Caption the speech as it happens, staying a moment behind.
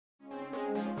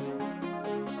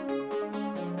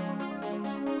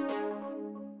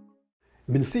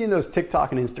I've been seeing those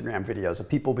TikTok and Instagram videos of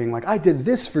people being like, I did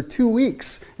this for 2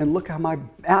 weeks and look how my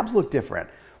abs look different.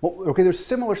 Well, okay, there's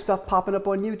similar stuff popping up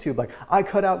on YouTube. Like, I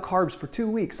cut out carbs for 2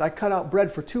 weeks. I cut out bread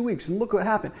for 2 weeks and look what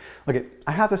happened. Okay,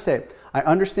 I have to say, I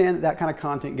understand that kind of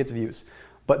content gets views,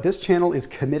 but this channel is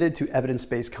committed to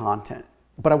evidence-based content.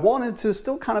 But I wanted to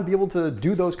still kind of be able to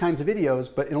do those kinds of videos,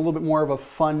 but in a little bit more of a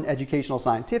fun, educational,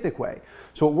 scientific way.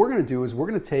 So what we're gonna do is we're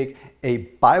gonna take a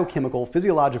biochemical,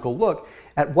 physiological look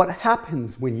at what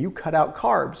happens when you cut out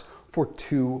carbs for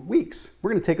 2 weeks.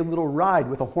 We're gonna take a little ride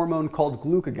with a hormone called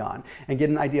glucagon and get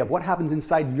an idea of what happens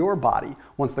inside your body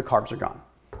once the carbs are gone.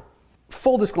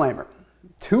 Full disclaimer,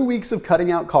 2 weeks of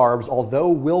cutting out carbs, although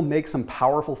will make some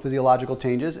powerful physiological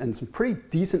changes and some pretty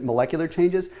decent molecular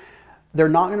changes, they're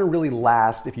not gonna really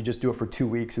last if you just do it for 2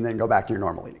 weeks and then go back to your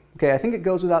normal eating. Okay, I think it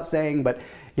goes without saying, but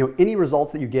any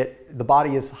results that you get, the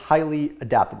body is highly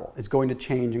adaptable. It's going to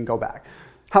change and go back.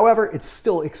 However, it's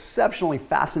still exceptionally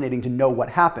fascinating to know what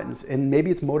happens, and maybe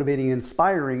it's motivating and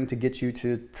inspiring to get you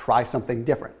to try something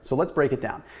different. So let's break it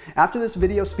down. After this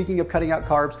video, speaking of cutting out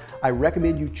carbs, I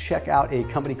recommend you check out a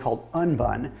company called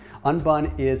Unbun.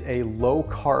 Unbun is a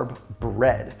low-carb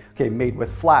bread, okay, made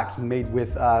with flax, made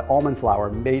with almond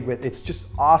flour, it's just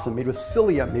awesome, made with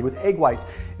psyllium, made with egg whites.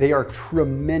 They are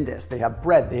tremendous. They have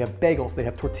bread, they have bagels, they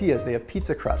have tortillas, they have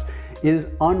pizza crust. It is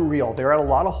unreal. They're at a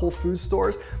lot of Whole Foods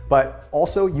stores, but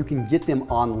also you can get them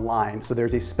online. So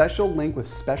there's a special link with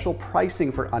special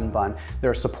pricing for Unbun.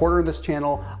 They're a supporter of this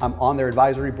channel. I'm on their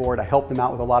advisory board. I help them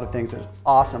out with a lot of things. It's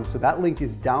awesome. So that link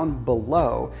is down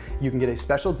below. You can get a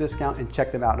special discount and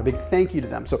check them out. A big thank you to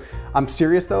them. So I'm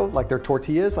serious though, like their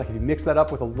tortillas, like if you mix that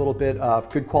up with a little bit of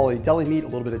good quality deli meat, a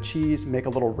little bit of cheese, make a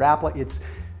little wrap,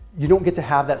 you don't get to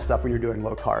have that stuff when you're doing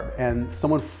low carb. And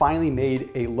someone finally made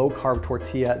a low carb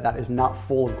tortilla that is not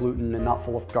full of gluten and not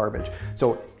full of garbage.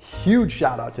 So huge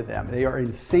shout out to them. They are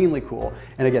insanely cool.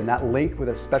 And again, that link with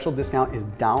a special discount is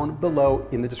down below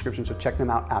in the description. So check them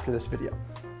out after this video.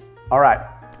 All right,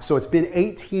 so it's been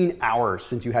 18 hours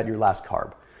since you had your last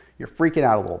carb. You're freaking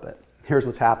out a little bit. Here's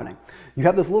what's happening. You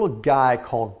have this little guy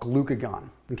called glucagon.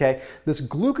 Okay, this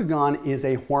glucagon is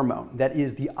a hormone that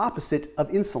is the opposite of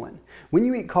insulin. When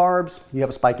you eat carbs, you have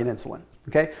a spike in insulin.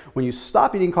 Okay, when you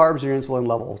stop eating carbs, your insulin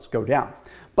levels go down.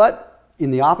 But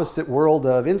in the opposite world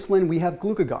of insulin, we have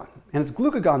glucagon, and it's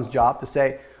glucagon's job to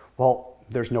say, well,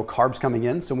 there's no carbs coming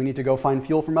in, so we need to go find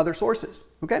fuel from other sources.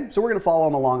 Okay, so we're going to follow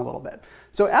them along a little bit.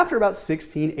 So after about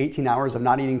 16, 18 hours of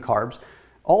not eating carbs,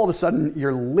 all of a sudden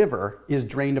your liver is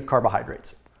drained of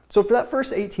carbohydrates. So for that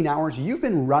first 18 hours, you've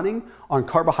been running on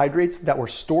carbohydrates that were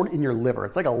stored in your liver.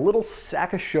 It's like a little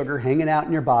sack of sugar hanging out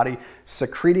in your body,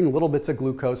 secreting little bits of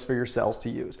glucose for your cells to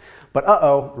use. But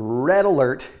red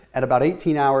alert, at about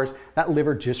 18 hours, that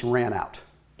liver just ran out.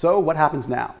 So what happens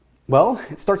now? Well,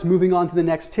 it starts moving on to the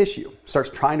next tissue, starts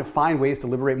trying to find ways to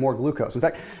liberate more glucose. In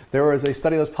fact, there was a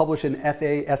study that was published in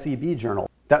FASEB journal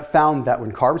that found that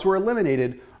when carbs were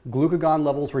eliminated, glucagon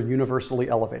levels were universally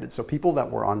elevated. So people that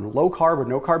were on low carb or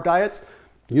no carb diets,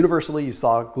 universally you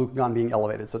saw glucagon being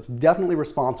elevated. So it's definitely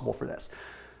responsible for this.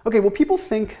 Okay, well, people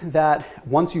think that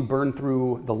once you burn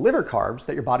through the liver carbs,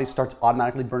 that your body starts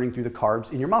automatically burning through the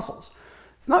carbs in your muscles.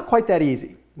 It's not quite that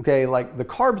easy. Okay, like the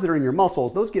carbs that are in your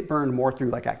muscles, those get burned more through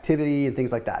like activity and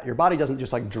things like that. Your body doesn't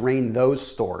just like drain those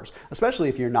stores, especially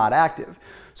if you're not active.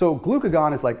 So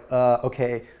glucagon is like,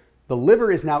 okay, the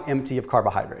liver is now empty of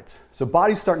carbohydrates. So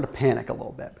body's starting to panic a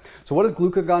little bit. So what does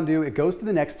glucagon do? It goes to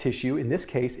the next tissue. In this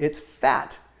case, it's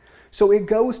fat. So it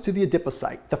goes to the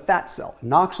adipocyte, the fat cell,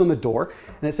 knocks on the door,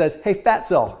 and it says, hey, fat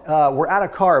cell, we're out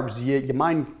of carbs. You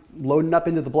mind loading up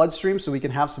into the bloodstream so we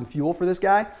can have some fuel for this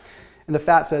guy? And the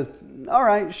fat says, all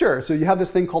right, sure. So you have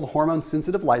this thing called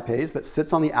hormone-sensitive lipase that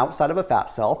sits on the outside of a fat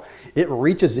cell. It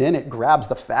reaches in, it grabs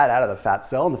the fat out of the fat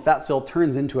cell, and the fat cell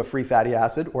turns into a free fatty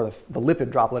acid, or the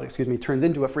lipid droplet, turns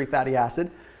into a free fatty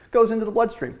acid, goes into the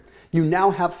bloodstream. You now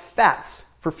have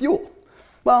fats for fuel.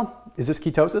 Well, is this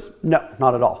ketosis? No,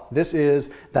 not at all. This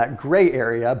is that gray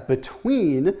area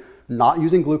between not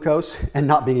using glucose and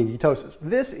not being in ketosis.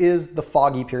 This is the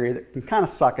foggy period that can kind of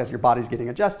suck as your body's getting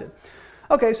adjusted.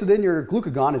 Okay, so then your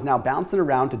glucagon is now bouncing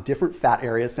around to different fat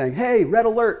areas saying, hey, red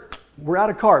alert, we're out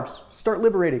of carbs, start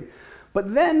liberating.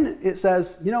 But then it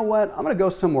says, you know what, I'm gonna go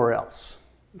somewhere else.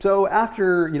 So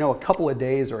after a couple of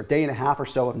days or a day and a half or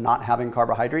so of not having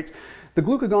carbohydrates, the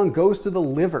glucagon goes to the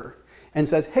liver and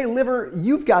says, hey liver,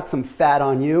 you've got some fat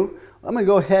on you. I'm gonna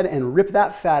go ahead and rip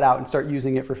that fat out and start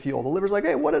using it for fuel. The liver's like,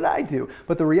 hey, what did I do?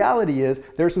 But the reality is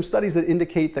there are some studies that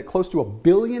indicate that close to 1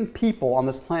 billion people on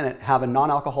this planet have a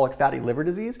non-alcoholic fatty liver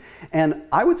disease. And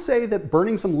I would say that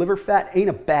burning some liver fat ain't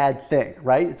a bad thing,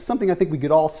 right? It's something I think we could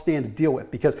all stand to deal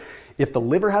with, because if the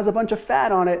liver has a bunch of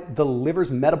fat on it, the liver's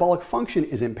metabolic function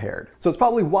is impaired. So it's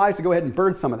probably wise to go ahead and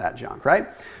burn some of that junk, right?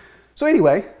 So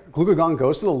anyway, glucagon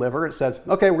goes to the liver. It says,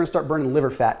 okay, we're gonna start burning liver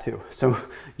fat too. So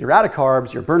you're out of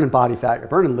carbs, you're burning body fat, you're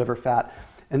burning liver fat,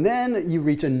 and then you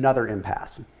reach another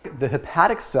impasse. The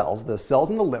hepatic cells, the cells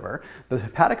in the liver, the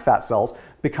hepatic fat cells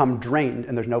become drained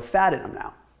and there's no fat in them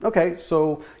now. Okay,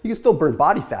 so you can still burn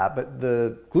body fat, but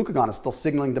the glucagon is still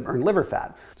signaling to burn liver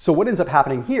fat. So what ends up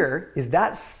happening here is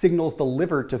that signals the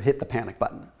liver to hit the panic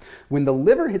button. When the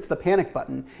liver hits the panic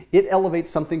button, it elevates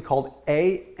something called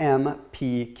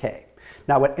AMPK.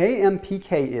 Now what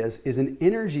AMPK is an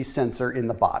energy sensor in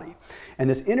the body. And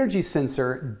this energy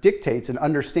sensor dictates and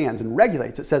understands and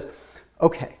regulates. It says,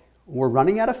 okay, we're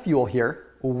running out of fuel here.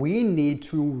 We need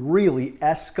to really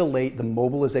escalate the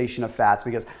mobilization of fats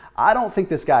because I don't think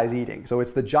this guy's eating. So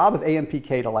it's the job of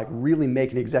AMPK to like really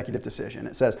make an executive decision.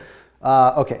 It says,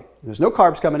 okay, there's no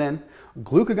carbs coming in.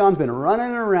 Glucagon's been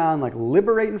running around like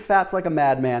liberating fats like a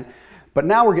madman. But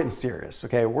now we're getting serious,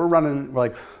 okay? We're running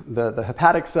like the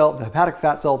hepatic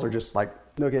fat cells are just like,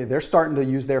 okay, they're starting to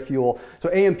use their fuel. So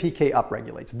AMPK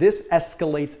upregulates. This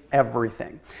escalates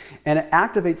everything. And it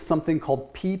activates something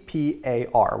called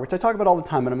PPAR, which I talk about all the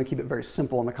time, but I'm gonna keep it very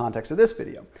simple in the context of this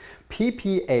video.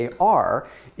 PPAR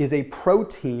is a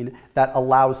protein that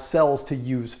allows cells to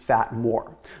use fat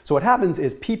more. So what happens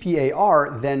is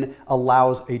PPAR then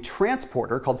allows a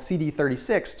transporter called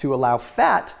CD36 to allow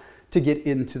fat to get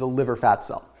into the liver fat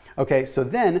cell. Okay, so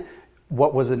then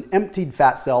what was an emptied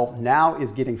fat cell now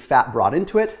is getting fat brought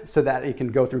into it so that it can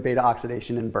go through beta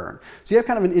oxidation and burn. So you have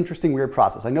kind of an interesting, weird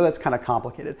process. I know that's kind of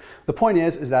complicated. The point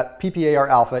is that PPAR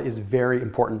alpha is very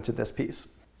important to this piece.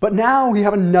 But now we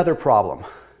have another problem.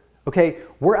 Okay,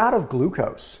 we're out of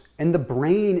glucose and the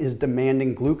brain is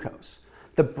demanding glucose.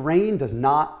 The brain does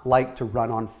not like to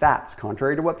run on fats,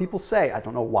 contrary to what people say. I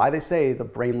don't know why they say the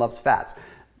brain loves fats.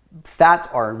 Fats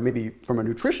are maybe from a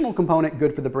nutritional component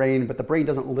good for the brain, but the brain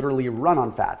doesn't literally run on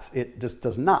fats. It just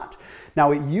does not.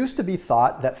 Now, it used to be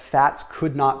thought that fats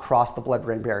could not cross the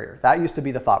blood-brain barrier. That used to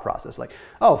be the thought process, like,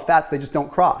 oh, fats, they just don't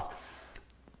cross.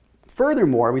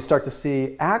 Furthermore, we start to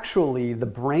see actually the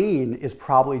brain is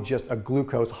probably just a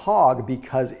glucose hog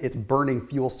because it's burning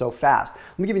fuel so fast.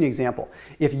 Let me give you an example.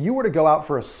 If you were to go out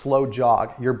for a slow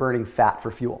jog, you're burning fat for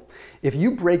fuel. If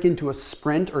you break into a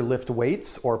sprint or lift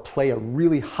weights or play a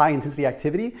really high intensity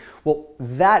activity, well,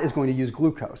 that is going to use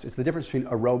glucose. It's the difference between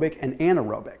aerobic and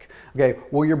anaerobic. Okay,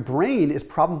 well, your brain is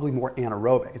probably more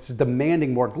anaerobic. It's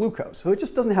demanding more glucose. So it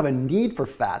just doesn't have a need for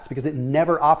fats because it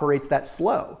never operates that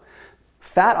slow.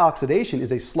 Fat oxidation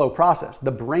is a slow process.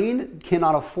 The brain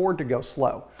cannot afford to go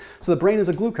slow. So the brain is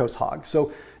a glucose hog.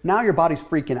 So now your body's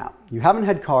freaking out. You haven't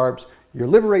had carbs, you're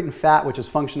liberating fat, which is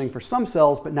functioning for some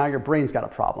cells, but now your brain's got a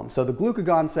problem. So the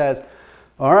glucagon says,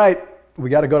 all right, we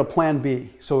got to go to plan B.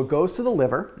 So it goes to the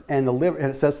liver and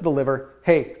it says to the liver,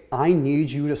 hey, I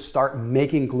need you to start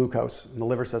making glucose. And the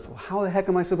liver says, well, how the heck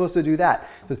am I supposed to do that?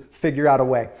 Just figure out a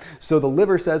way. So the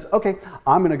liver says, okay,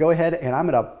 I'm going to go ahead and I'm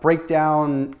going to break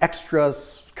down extra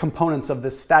components of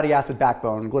this fatty acid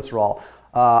backbone, glycerol.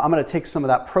 I'm going to take some of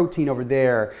that protein over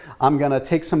there. I'm going to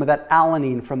take some of that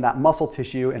alanine from that muscle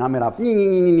tissue and I'm going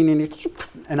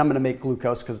to make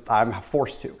glucose because I'm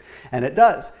forced to. And it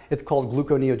does. It's called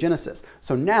gluconeogenesis.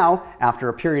 So now, after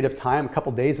a period of time, a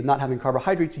couple days of not having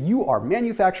carbohydrates, you are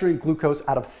manufacturing glucose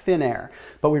out of thin air.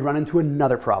 But we run into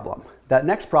another problem. That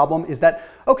next problem is that,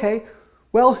 okay,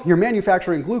 well, you're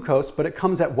manufacturing glucose, but it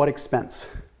comes at what expense?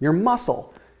 Your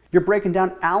muscle. You're breaking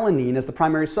down alanine as the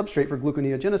primary substrate for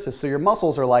gluconeogenesis. So your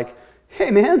muscles are like, hey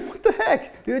man, what the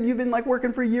heck? Dude, you've been like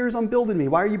working for years on building me.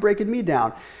 Why are you breaking me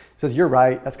down? He says, you're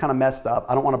right, that's kind of messed up.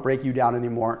 I don't want to break you down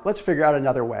anymore. Let's figure out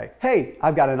another way. Hey,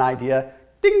 I've got an idea.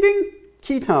 Ding, ding,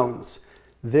 ketones.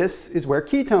 This is where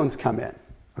ketones come in,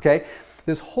 okay?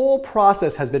 This whole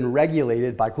process has been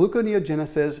regulated by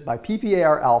gluconeogenesis, by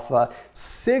PPAR alpha,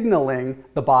 signaling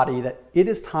the body that it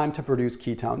is time to produce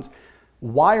ketones.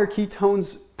 Why are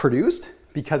ketones produced?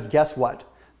 Because guess what?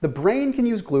 The brain can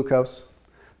use glucose.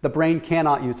 The brain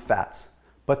cannot use fats,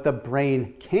 but the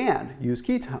brain can use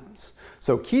ketones.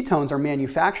 So ketones are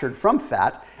manufactured from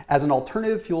fat as an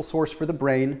alternative fuel source for the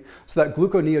brain so that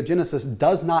gluconeogenesis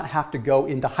does not have to go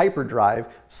into hyperdrive,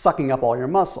 sucking up all your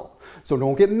muscle. So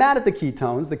don't get mad at the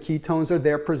ketones. The ketones are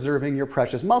there preserving your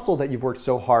precious muscle that you've worked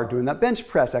so hard doing that bench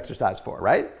press exercise for,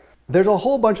 right? There's a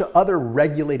whole bunch of other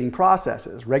regulating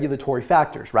processes, regulatory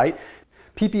factors, right?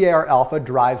 PPAR alpha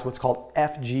drives what's called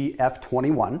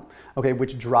FGF21, okay,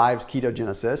 which drives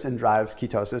ketogenesis and drives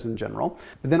ketosis in general.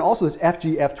 But then also this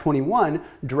FGF21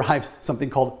 drives something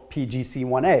called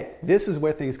PGC1A. This is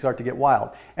where things start to get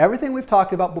wild. Everything we've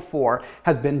talked about before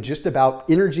has been just about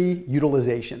energy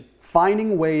utilization,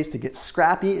 finding ways to get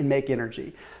scrappy and make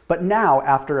energy. But now,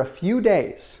 after a few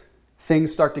days,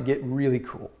 things start to get really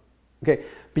cool. Okay,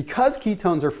 because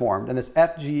ketones are formed and this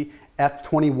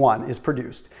FGF21 is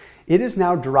produced, it is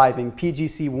now driving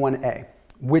PGC1A,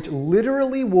 which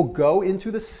literally will go into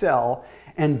the cell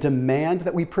and demand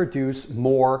that we produce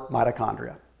more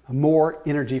mitochondria, more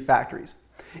energy factories.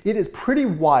 It is pretty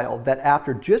wild that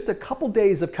after just a couple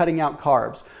days of cutting out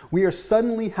carbs, we are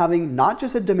suddenly having not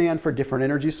just a demand for different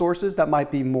energy sources that might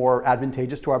be more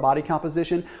advantageous to our body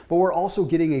composition, but we're also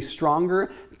getting a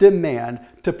stronger demand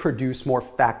to produce more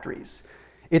factories.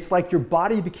 It's like your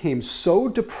body became so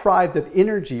deprived of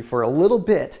energy for a little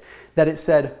bit that it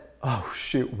said, oh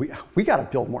shoot, we got to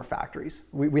build more factories.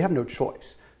 We have no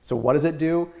choice. So what does it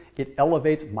do? It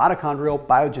elevates mitochondrial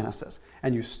biogenesis,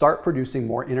 and you start producing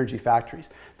more energy factories.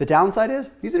 The downside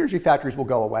is these energy factories will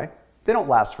go away. They don't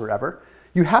last forever.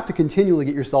 You have to continually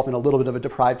get yourself in a little bit of a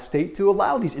deprived state to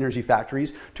allow these energy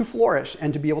factories to flourish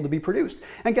and to be able to be produced.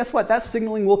 And guess what? That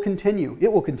signaling will continue.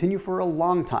 It will continue for a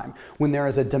long time. When there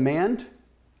is a demand,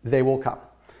 they will come.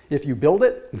 If you build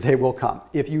it, they will come.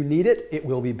 If you need it, it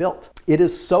will be built. It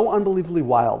is so unbelievably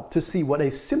wild to see what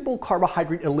a simple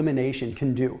carbohydrate elimination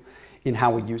can do in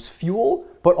how we use fuel,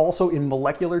 but also in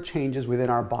molecular changes within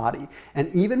our body,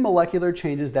 and even molecular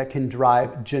changes that can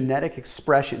drive genetic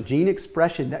expression, gene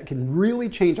expression that can really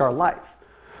change our life.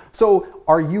 So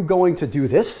are you going to do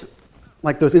this,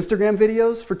 like those Instagram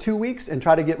videos for 2 weeks and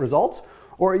try to get results?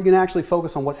 Or are you going to actually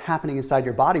focus on what's happening inside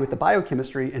your body with the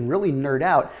biochemistry and really nerd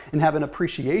out and have an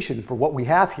appreciation for what we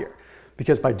have here?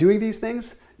 Because by doing these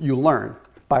things, you learn.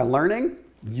 By learning,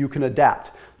 you can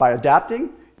adapt. By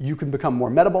adapting, you can become more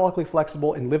metabolically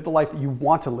flexible and live the life that you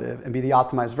want to live and be the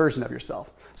optimized version of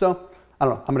yourself. So, I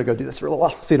don't know, I'm going to go do this for a little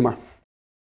while. See you tomorrow.